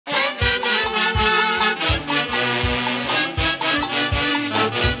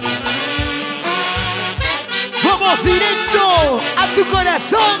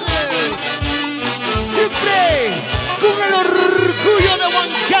corazón, siempre con el orgullo de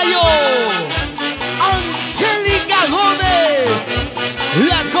Huancayo, Angelica Gomez,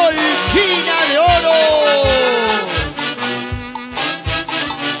 la Colquina de Oro.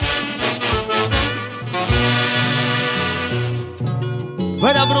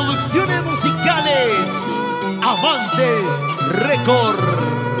 Para producciones musicales, Amantes Record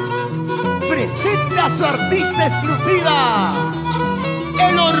presenta a su artista exclusiva,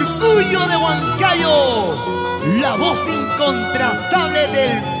 el orgullo de Huancayo, la voz incontrastable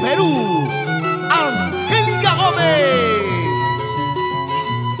del Perú, Angelica Gomez.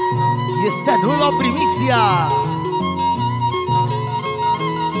 Y esta nueva primicia,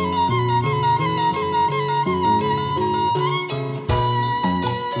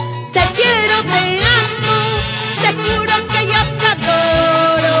 te quiero, te amo, te juro que yo te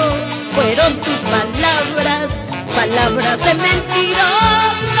adoro. Fueron tus palabras, palabras de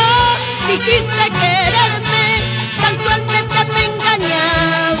mentiroso. Dijiste quererme, tal cual me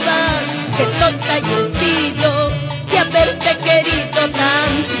engañabas. Qué tonta yo he sido de haberte querido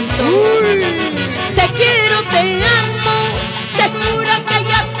tanto. Te quiero, te amo, te juro que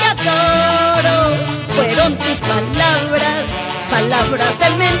yo te adoro. Fueron tus palabras, palabras de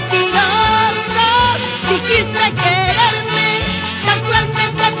mentiroso. Dijiste quererme, tal cual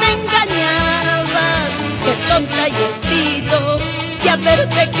me engañabas. Qué tonta yo he sido de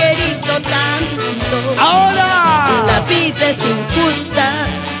haberte querido tanto. ahora La vida es injusta,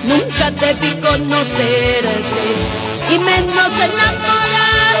 nunca debí conocerte y menos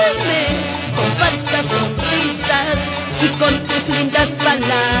enamorarme con falsas sonrisas y con tus lindas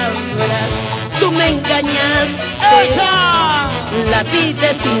palabras. Tú me engañaste. La vida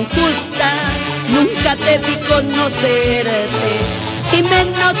es injusta, nunca debí conocerte y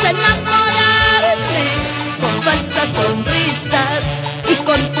menos enamorarme con falsas sonrisas y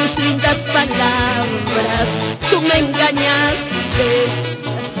con tus lindas palabras. Tú me engañaste.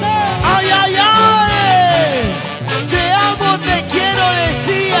 ¡Ay, ay, ay! Te amo, te quiero,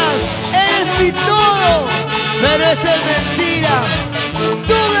 decías, eres mi todo, pero eso es mentira,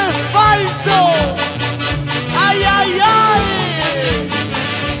 todo es falso. ¡Ay, ay, ay!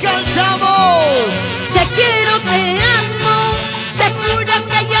 ¡Cantamos! Te quiero, te amo, te juro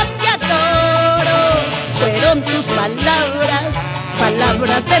que yo te adoro. Fueron tus palabras,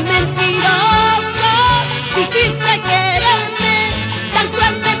 palabras de mentiroso. Dijiste quererme, tal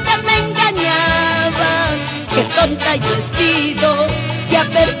cual me engañabas. Qué tonta yo he sido de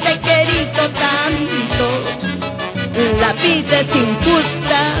haberte querido tanto. La vida es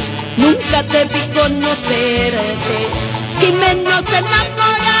injusta, nunca debí conocerte y menos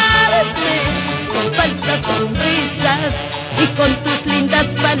enamorarme con falsas sonrisas y con tus lindas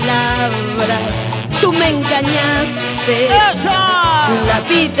palabras. Tú me engañaste. La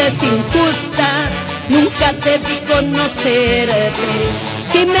vida es injusta, nunca debí conocerte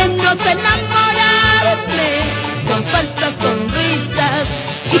y menos enamorarme con falsas sonrisas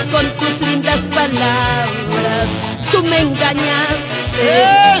y con tus lindas palabras. Tú me engañaste.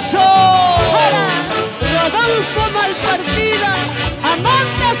 ¡Eso! Rodolfo Malpartida,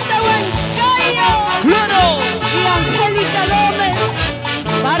 amantes de Huancayo. ¡Claro! Y Angelica Gomez,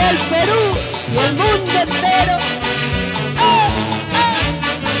 para el Perú y el mundo entero.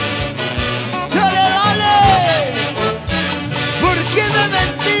 ¡Dale, dale! ¿Por qué me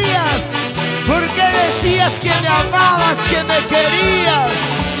mentías? ¿Por qué decías que me amabas, que me querías?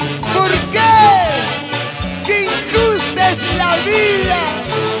 ¿Por qué? ¡Qué injusta es la vida!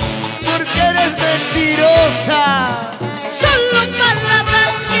 Porque eres mentirosa. Solo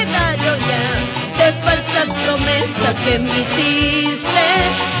palabras quedaron ya de falsas promesas que me hiciste.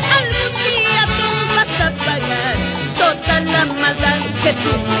 Algún día tú vas a pagar toda la maldad que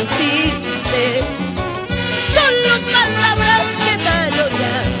tú me hiciste. Solo palabras quedaron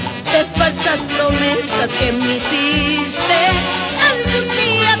ya de falsas promesas que me hiciste. Algún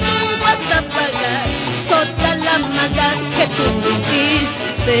día tú vas a pagar toda la maldad que tú me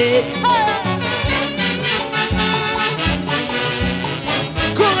hiciste.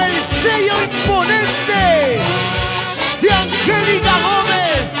 Con el sello imponente de Angelica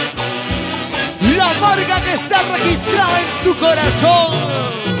Gomez, la marca que está registrada en tu corazón.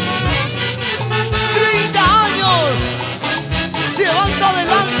 30 años llevando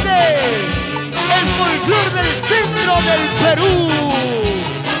adelante el folclor del centro del Perú,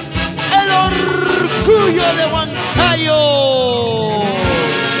 el orgullo de Huancayo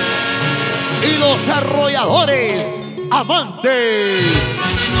y los arrolladores, amantes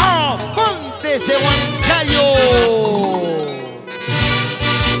de Huancayo.